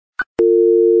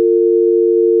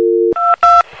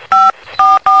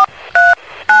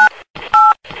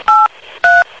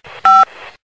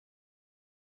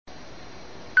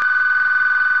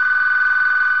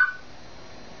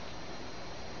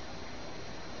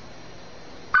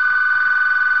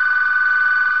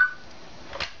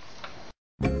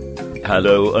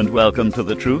Hello and welcome to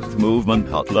the Truth Movement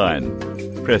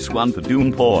Hotline. Press 1 for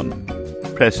doom porn.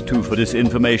 Press 2 for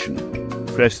disinformation.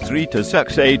 Press 3 to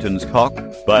suck Satan's cock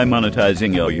by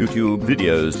monetizing your YouTube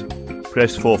videos.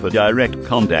 Press 4 for direct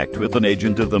contact with an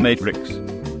agent of the Matrix.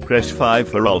 Press 5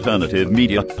 for alternative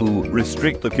media who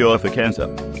restrict the cure for cancer.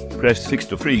 Press 6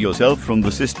 to free yourself from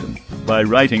the system by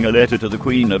writing a letter to the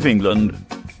Queen of England.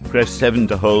 Press 7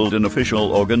 to hold an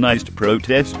official organized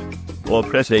protest. Or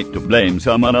press 8 to blame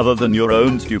someone other than your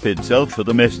own stupid self for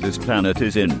the mess this planet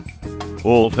is in.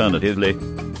 Alternatively,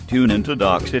 tune into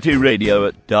Darkcity Radio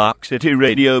at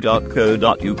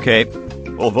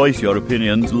darkcityradio.co.uk or voice your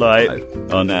opinions live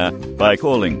on air by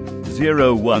calling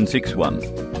 0161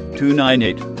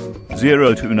 298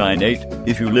 0298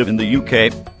 if you live in the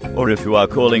UK, or if you are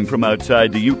calling from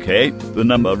outside the UK, the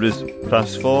number is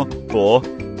 +44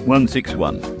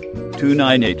 161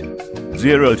 298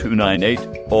 0298,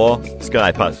 or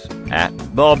Skype us at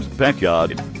Bob's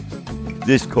Backyard.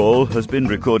 This call has been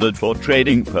recorded for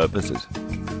trading purposes.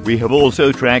 We have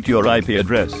also tracked your IP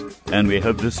address, and we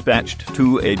have dispatched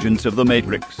 2 agents of the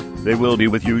Matrix. They will be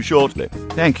with you shortly.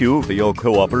 Thank you for your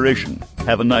cooperation.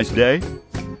 Have a nice day.